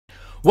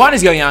What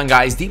is going on,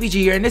 guys? DBG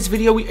here. In this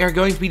video we are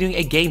going to be doing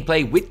a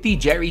gameplay with the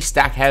Jerry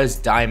Stackhouse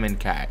diamond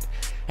card.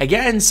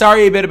 Again,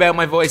 sorry a bit about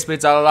my voice, but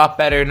it's a lot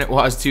better than it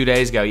was 2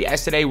 days ago.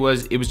 Yesterday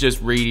was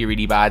just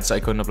really bad, so I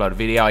couldn't upload a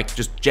video. I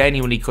just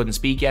genuinely couldn't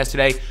speak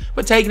yesterday,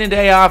 but taking a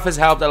day off has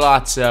helped a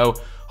lot, so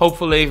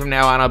hopefully from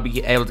now on I'll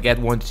be able to get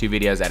 1 to 2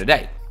 videos out a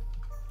day.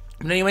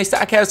 But anyway,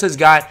 Stackhouse has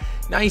got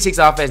 96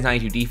 offense,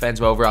 92 defense,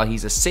 but overall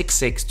he's a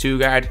 6'6" 2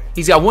 guard.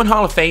 He's got 1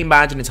 Hall of Fame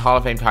badge and it's Hall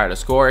of Fame title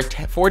scorer,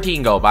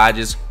 14 goal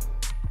badges.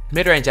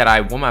 Mid-range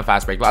Jedi, 1-man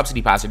fast break, lob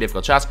city passer,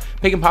 difficult shots,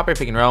 pick and popper,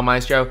 pick and roll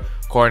maestro,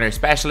 corner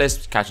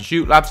specialist, catch and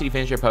shoot, lob city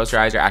finisher,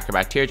 posterizer,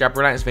 acrobat, teardrop,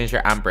 relentless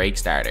finisher, and break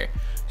starter.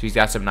 So he's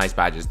got some nice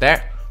badges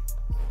there.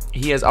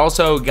 He has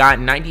also got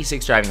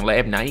 96 driving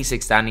layup,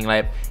 96 standing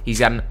layup. He's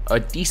got a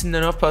decent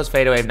enough post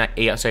fadeaway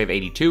of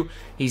 82.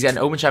 He's got an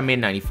open shot mid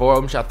 94,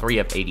 open shot 3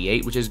 of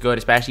 88, which is good,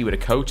 especially with a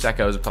coach that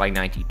goes up to like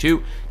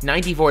 92.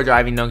 94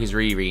 driving dunk is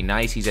really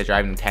nice. He's a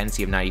driving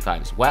tendency of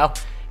 95 as well.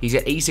 He's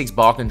got 86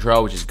 ball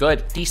control, which is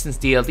good. Decent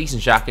steal,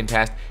 decent shot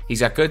contest. He's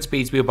got good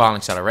speed ball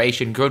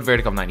acceleration, good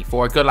vertical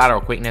 94, good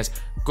lateral quickness,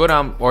 good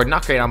on, or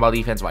not great on ball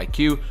defensive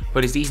IQ,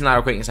 but his decent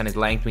lateral quickness and his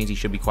length means he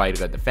should be quite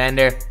a good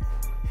defender.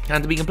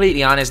 And to be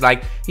completely honest,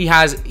 like,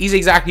 he's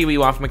exactly what you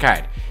want from a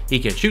card.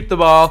 He can shoot the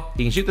ball,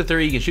 he can shoot the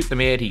 3, he can shoot the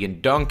mid, he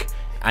can dunk,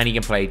 and he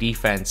can play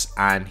defense,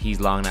 and he's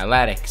long and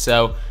athletic.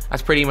 So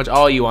that's pretty much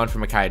all you want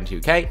from a card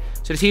in 2K.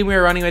 So the team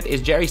we're running with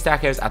is Jerry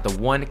Stackhouse at the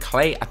 1,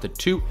 Clay at the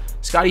 2,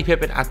 Scottie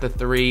Pippen at the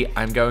 3.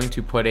 I'm going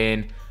to put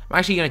in, I'm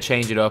actually going to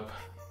change it up.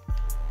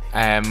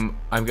 I'm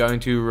going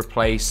to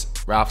replace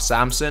Ralph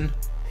Sampson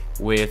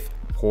with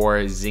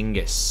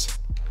Porzingis.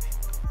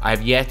 I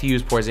have yet to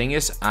use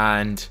Porzingis,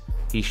 and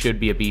he should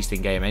be a beast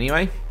in game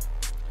anyway.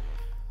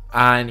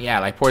 And yeah,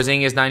 like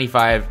Porzingis,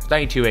 95,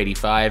 92,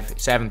 85,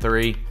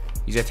 7'3".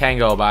 He's got 10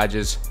 goal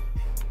badges.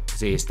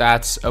 See his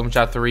stats. Open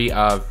shot 3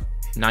 of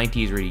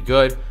 90 is really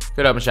good.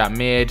 Good open shot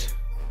mid.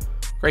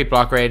 Great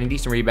block rating,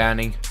 decent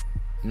rebounding.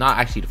 Not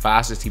actually the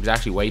fastest. He was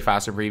actually way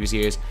faster in previous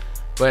years.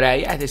 But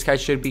yeah, this guy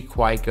should be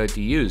quite good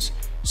to use.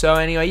 So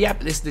anyway,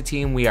 yep, this is the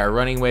team we are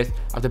running with.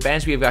 Off the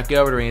bench, we have got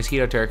Gilbert Arenas,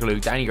 Hito Turkoglu,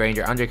 Danny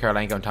Granger, Andre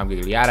Karolinko, and Tom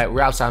Gigliotta,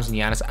 Ralph Sampson,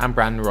 Giannis, and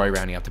Brandon Roy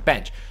rounding off the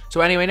bench.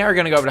 So anyway, now we're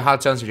going to go over the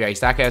hot zones for Jerry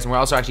Stackhouse, and we're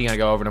also actually going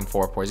to go over them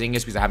for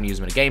Porzingis because I haven't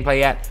used them in a gameplay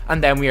yet,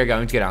 and then we are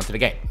going to get on to the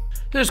game.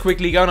 So just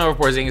quickly going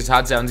over Porzingis'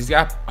 hot zones. He's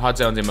got hot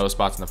zones in most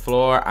spots on the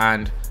floor,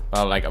 and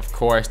well, like, of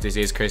course, this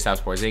is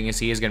Kristaps Porzingis.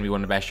 He is going to be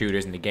one of the best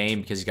shooters in the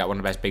game because he's got one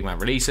of the best big man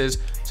releases.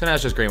 So now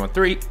it's just green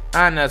 1-3,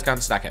 and now it's gone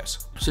to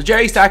Stackhouse. So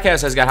Jerry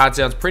Stackhouse has got hot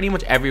zones pretty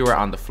much everywhere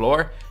on the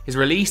floor. His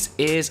release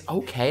is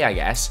okay, I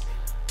guess.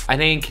 I'm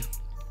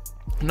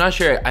not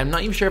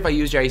even sure if I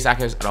used Jerry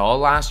Stackhouse at all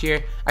last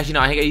year. Actually, no,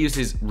 I think I used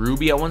his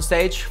Ruby at one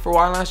stage for a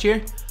while last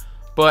year.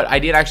 But I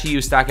did actually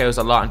use Stackhouse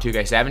a lot in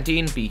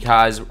 2K17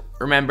 because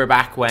remember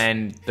back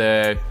when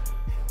the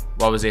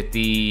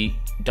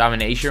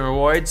domination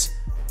rewards,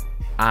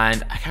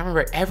 and I can't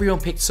remember, everyone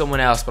picked someone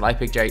else, but I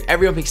picked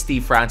everyone picked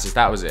Steve Francis,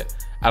 that was it.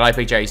 And I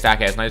picked Jerry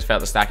Stackhouse, and I just felt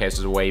the Stackhouse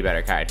was a way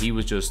better card. He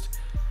was just,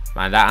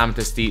 man, that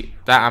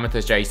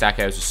Amethyst Jerry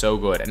Stackhouse was so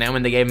good. And then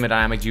when they gave him a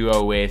dynamic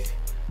duo with,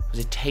 was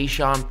it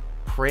Tayshaun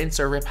Prince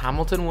or Rip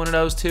Hamilton, one of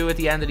those two at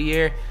the end of the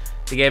year,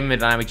 they gave him a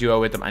dynamic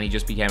duo with them, and he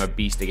just became a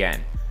beast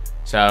again.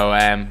 So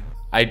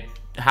I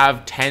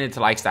have tended to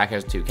like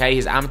Stackhouse in 2K.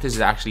 His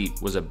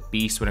Amethyst was a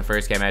beast when it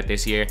first came out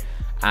this year,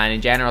 and in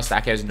general,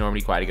 Stackhouse is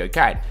normally quite a good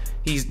card.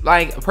 He's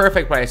like a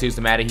perfect player suits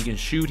the meta. He can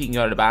shoot, he can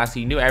go to the basket,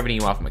 he can do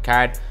everything you want from a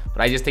card.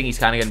 But I just think he's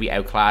kind of going to be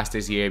outclassed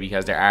this year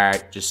because there are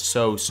just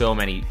so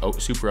many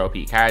super OP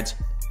cards.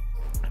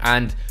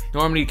 And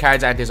normally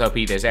cards aren't this OP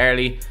this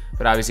early,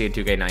 but obviously in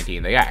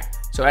 2K19 they are.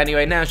 So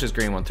anyway, now it's just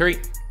green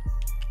 1-3.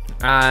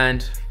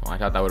 And, oh, I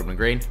thought that would have been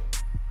green.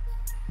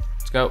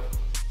 Let's go.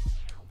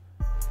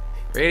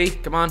 Really?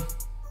 Come on.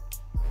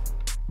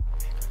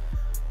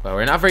 Well,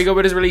 we're not very good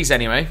with his release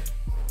anyway.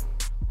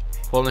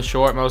 Pulling it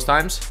short most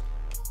times.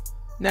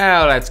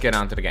 Now let's get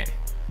on to the game.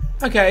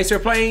 Okay, so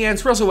we're playing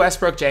against Russell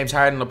Westbrook, James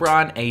Harden,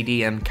 LeBron,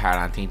 AD, and Karl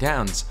Anthony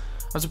Towns.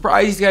 I'm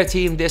surprised he's got a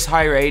team this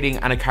high rating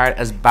and a card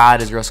as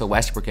bad as Russell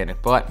Westbrook in it,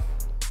 but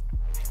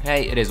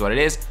hey, it is what it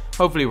is.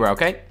 Hopefully we're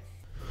okay.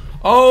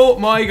 Oh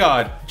my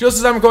god, just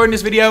as I'm recording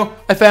this video,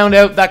 I found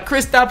out that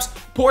Kristaps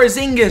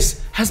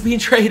Porzingis has been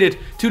traded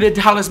to the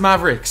Dallas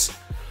Mavericks.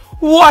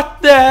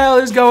 What the hell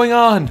is going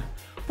on?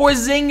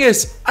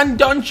 Porzingis and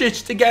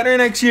Doncic together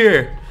next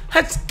year.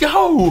 Let's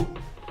go.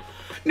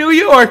 New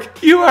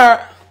York, you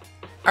are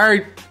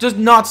just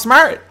not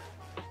smart.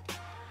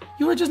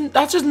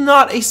 That's just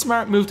not a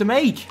smart move to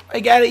make. I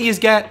get it,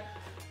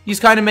 you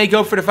kind of make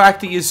up for the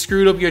fact that you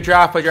screwed up your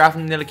draft by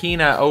drafting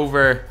Ntilikina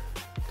over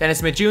Dennis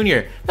Smith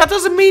Jr. That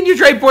doesn't mean you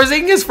trade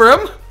Porzingis for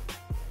him.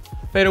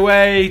 Fade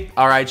away.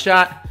 Alright,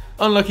 shot.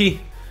 Unlucky.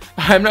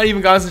 I'm not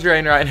even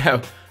concentrating right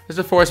now. Just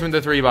to force him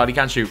into 3 ball. He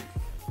can't shoot.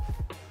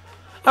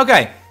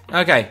 Okay.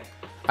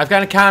 I've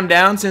kind of calmed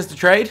down since the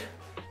trade.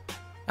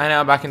 And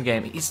now I'm back in the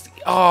game.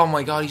 Oh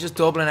my god, he's just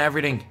doubling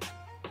everything.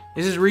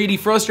 This is really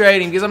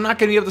frustrating because I'm not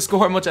going to be able to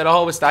score much at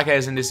all with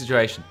Stackhouse in this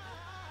situation.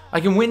 I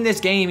can win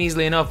this game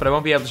easily enough, but I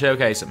won't be able to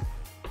showcase him.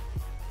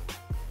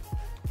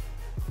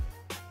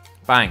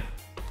 Bang.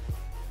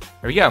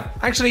 There we go.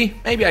 Actually,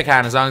 maybe I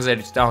can as long as I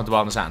just don't have the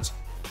ball in his hands.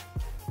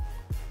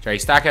 Jerry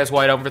Stackhouse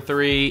wide open for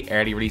 3.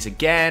 Early release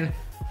again.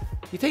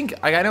 You think,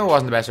 like, I know it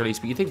wasn't the best release,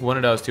 but you think one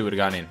of those two would have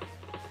gone in.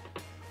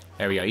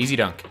 There we go. Easy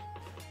dunk.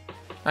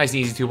 Nice and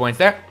easy 2 points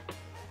there.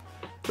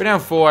 We're down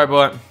 4,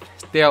 but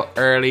still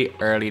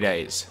early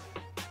days.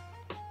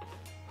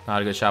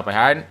 Not a good shot by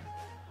Harden.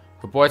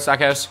 Good board,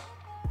 Stackhouse.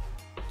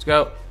 Let's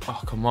go.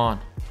 Oh, come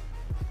on.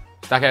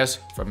 Stackhouse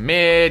from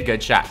mid.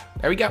 Good shot.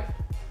 There we go.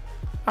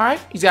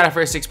 Alright, he's got our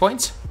first 6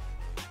 points.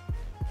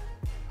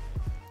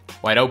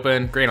 Wide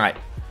open. Green light.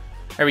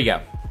 There we go.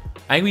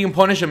 I think we can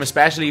punish him,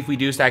 especially if we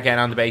do start getting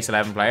on the base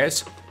 11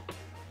 players.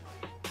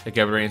 The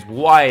Gilbert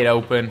wide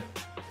open.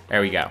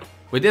 There we go.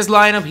 With this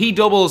lineup, he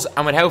doubles,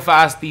 and with how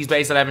fast these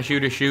base 11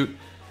 shooters shoot,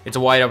 it's a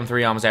wide open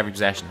 3 almost every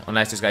possession,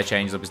 unless this guy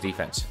changes up his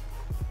defense.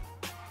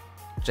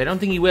 Which I don't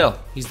think he will.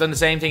 He's done the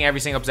same thing every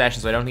single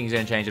possession, so I don't think he's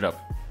going to change it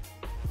up.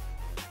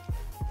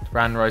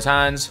 Brandon Roy's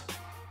hands.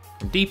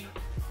 From deep.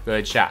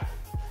 Good shot.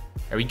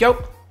 There we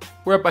go.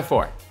 We're up by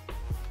 4.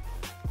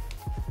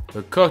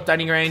 Good cook,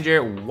 Danny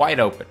Granger. Wide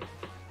open.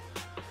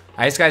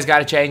 This guy's got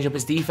to change up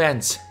his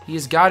defense. He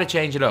has got to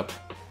change it up.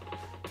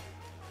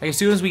 Like, as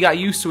soon as we got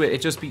used to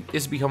it, this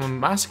has become a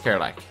massacre,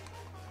 like.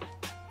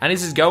 And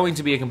this is going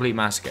to be a complete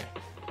massacre.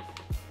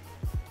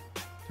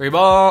 3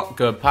 ball.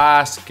 Good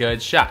pass.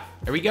 Good shot.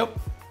 There we go.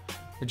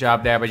 Good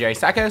job there by Jerry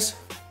Stackhouse.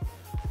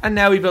 And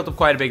now we built up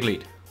quite a big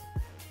lead.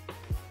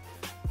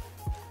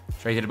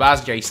 Straight to the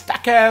basket, Jerry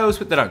Stackhouse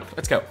with the dunk.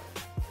 Let's go.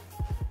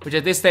 Which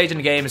at this stage in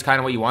the game is kind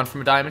of what you want from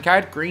a diamond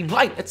card. Green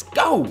light. Let's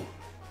go.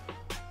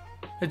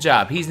 Good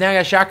job. He's now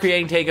got shot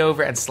creating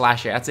takeover and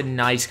slasher. That's a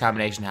nice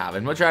combination to have.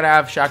 And much rather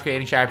have shot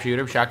creating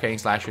sharpshooter, but shot creating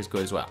slasher is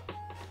good as well.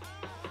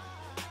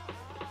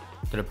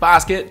 To the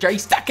basket, Jerry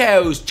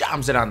Stackhouse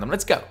jams it on them.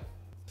 Let's go.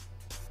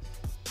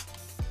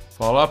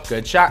 Fall up,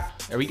 good shot.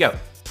 There we go.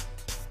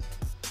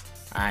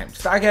 Alright,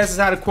 Stackhouse has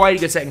had quite a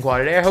good second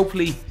quarter there.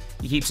 Hopefully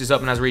he keeps this up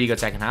and has a really good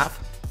second half.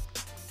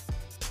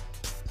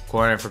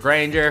 Corner for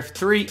Granger,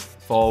 3,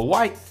 full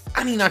white,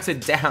 and he knocks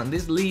it down.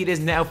 This lead is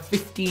now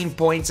 15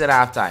 points at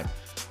halftime.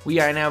 We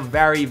are now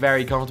very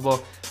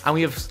comfortable, and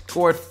we have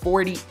scored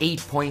 48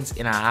 points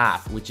in a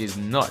half, which is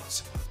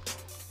nuts.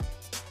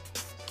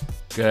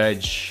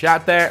 Good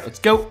shot there. Let's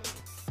go.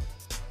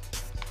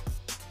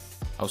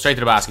 Oh, straight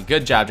to the basket.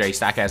 Good job, Jerry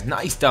Stackhouse.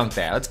 Nice dunk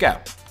there. Let's go.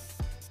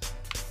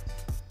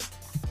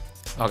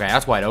 Okay,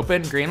 that's wide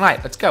open. Green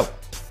light. Let's go.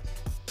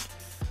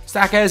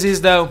 Stackhouse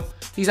is, though,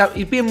 he's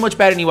been much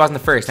better than he was in the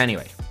first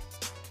anyway.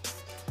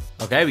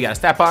 Okay, we got a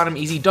step on him.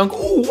 Easy dunk.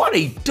 Oh, what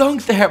a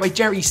dunk there by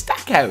Jerry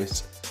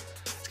Stackhouse.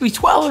 It's going to be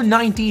 12 of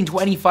 19,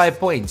 25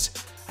 points.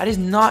 That is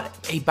not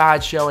a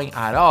bad showing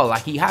at all.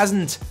 Like, he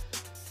hasn't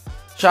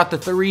shot the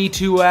 3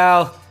 too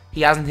well.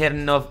 He hasn't hit a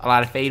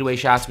lot of fadeaway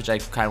shots, which I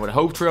kind of would have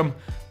hoped for him.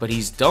 But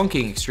he's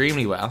dunking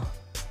extremely well.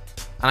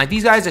 And like,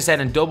 these guys are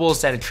sending doubles,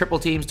 sending triple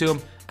teams to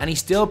him, and he's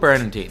still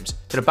burning teams.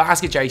 To the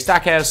basket, Jerry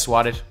Stackhouse,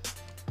 swatted.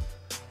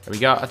 There we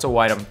go. That's a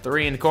wide open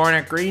 3 in the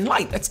corner. Green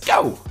light. Let's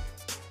go.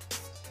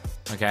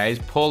 Okay, he's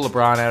pulled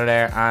LeBron out of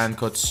there and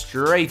cut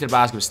straight to the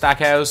basket with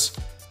Stackhouse.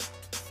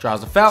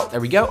 Draws the foul. There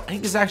we go. I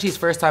think this is actually his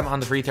first time on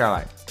the free throw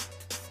line.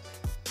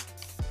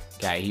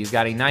 Okay, he's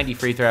got a 90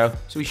 free throw,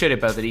 so we should hit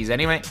both of these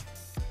anyway.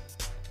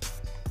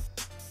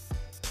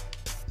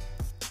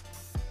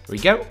 There we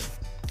go.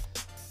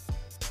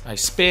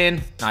 Nice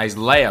spin. Nice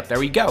layup. There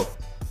we go.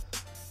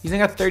 He's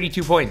now got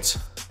 32 points.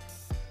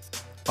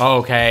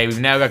 Okay, we've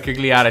now got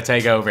Gugliotta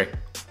take over.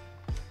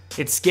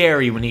 It's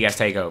scary when he gets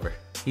take over.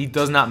 He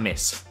does not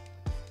miss.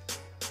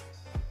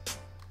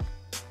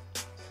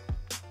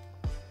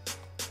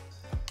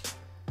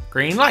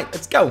 Green light,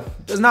 let's go.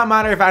 Does not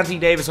matter if Anthony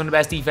Davis, one of the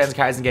best defensive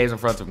cards in games in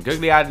front of him.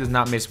 Gugliotta does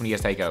not miss when he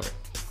gets take over.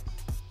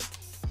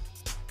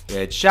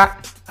 Good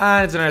shot.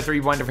 And it's another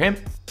 3-pointer for him.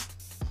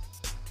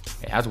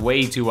 Okay, that's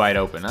way too wide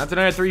open. That's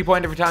another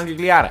 3-pointer for Tom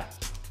Gugliotta.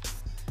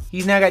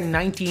 He's now got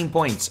 19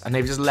 points, and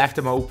they've just left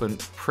him open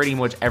pretty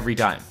much every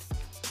time.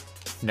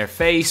 And their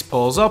face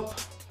pulls up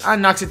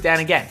and knocks it down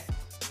again.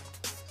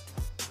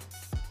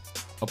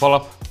 A pull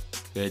up.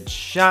 Good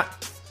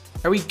shot.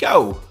 There we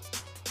go.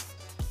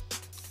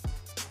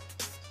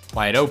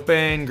 Wide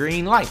open,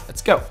 green light.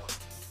 Let's go.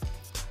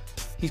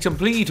 He's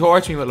completely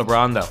torched me with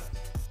LeBron, though.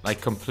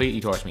 Like,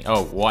 completely torched me.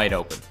 Oh, wide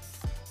open.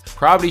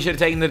 Probably should have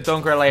taken the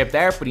dunk or layup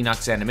there, but he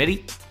knocks down the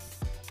midi.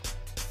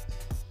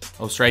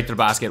 Oh, straight to the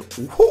basket.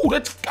 Woo,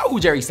 let's go,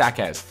 Jerry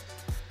Stackhouse.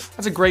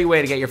 That's a great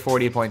way to get your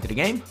 40th point of the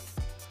game.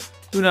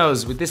 Who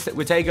knows? With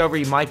takeover,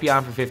 he might be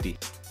on for 50.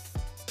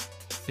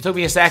 It took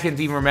me a second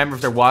to even remember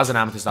if there was an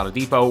Amethyst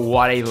Oladipo.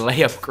 What a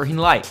layup. Green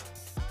light.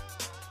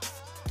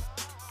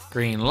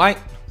 Green light.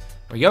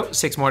 There we go.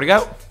 6 more to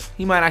go.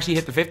 He might actually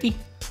hit the 50.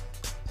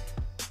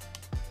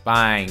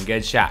 Bang.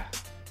 Good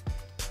shot.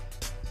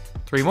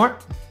 3 more.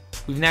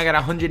 We've now got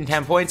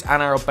 110 points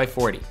and are up by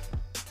 40.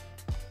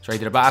 Straight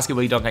to the basket.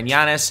 Will he dunk on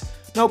Giannis?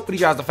 Nope, but he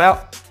draws the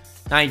foul.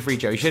 90 free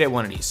throw. He should hit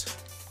one of these.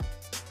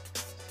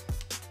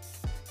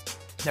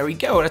 There we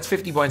go. That's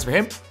 50 points for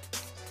him.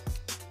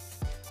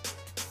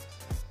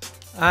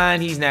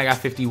 And he's now got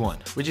 51,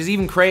 which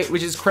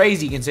is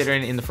crazy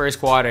considering in the first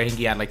quarter I think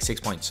he had like 6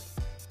 points.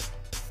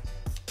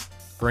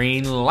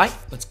 Green light,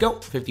 let's go,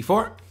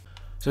 54.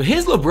 So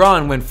his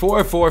LeBron went 4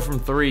 of 4 from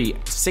 3,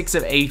 6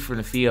 of 8 from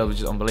the field, which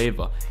is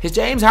unbelievable. His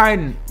James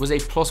Harden was a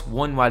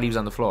 +1 while he was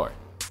on the floor.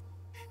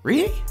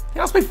 Really? They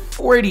lost by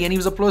 40 and he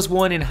was a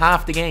 +1 in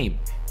half the game.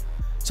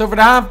 So for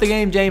the half the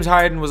game James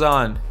Harden was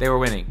on, they were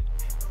winning.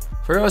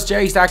 For us,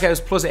 Jerry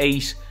Stackhouse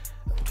 +8,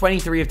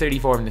 23 of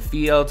 34 from the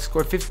field,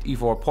 scored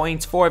 54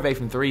 points, 4 of 8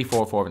 from 3,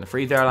 4 of 4 from the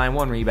free throw line,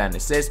 1 rebound and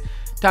assist.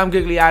 Tom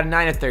Gugliotta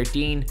 9 of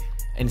 13.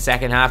 In the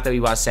second half though he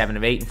was 7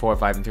 of 8 and 4 of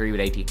 5 from 3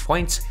 with 18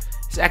 points.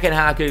 Second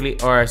half,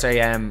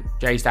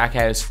 Jerry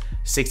Stackhouse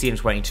 16 of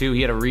 22.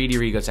 He had a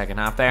really good second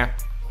half there.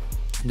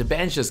 The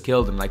bench just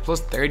killed him, like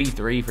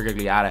 +33 for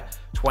Gugliotta,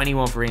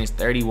 21 for Reeves,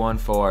 31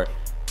 for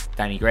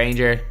Danny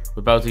Granger,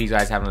 with both of these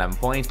guys having 11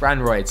 points.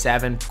 Brandon Roy had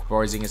 7,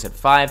 Porzingis had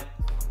 5,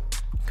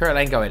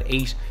 Kurylenko had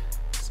 8,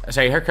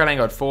 Kurylenko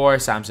had 4,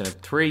 Samson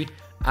had 3,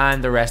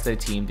 and the rest of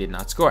the team did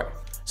not score.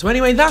 So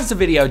anyway, that's the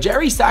video.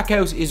 Jerry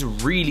Stackhouse is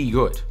really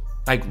good,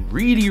 like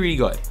really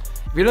good.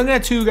 If you're looking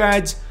at 2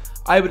 guards,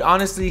 I would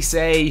honestly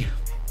say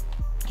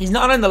he's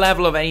not on the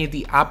level of any of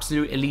the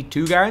absolute elite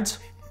 2 guards.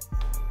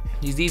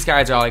 These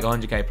guards are like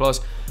 100k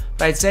plus,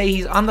 but I'd say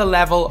he's on the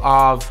level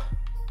of,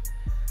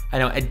 I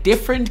know, a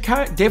different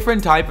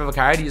type of a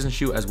card. He doesn't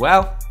shoot as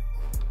well,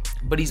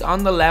 but he's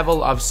on the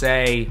level of,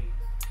 say,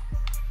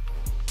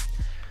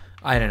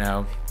 I don't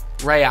know,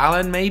 Ray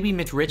Allen, maybe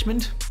Mitch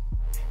Richmond.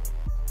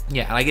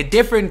 Yeah, like a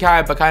different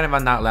card, but kind of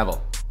on that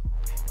level.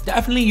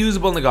 Definitely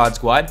usable in the God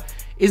Squad.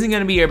 Isn't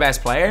going to be your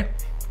best player,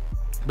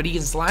 but he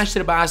can slash to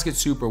the basket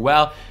super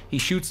well. He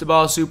shoots the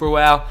ball super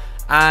well,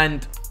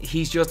 and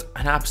he's just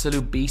an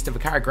absolute beast of a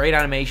card. Great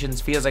animations,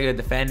 feels like a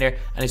defender,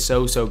 and is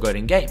so good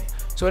in game.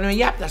 So anyway,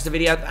 yeah, that's the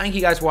video. Thank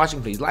you guys for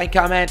watching. Please like,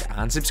 comment,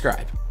 and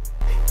subscribe.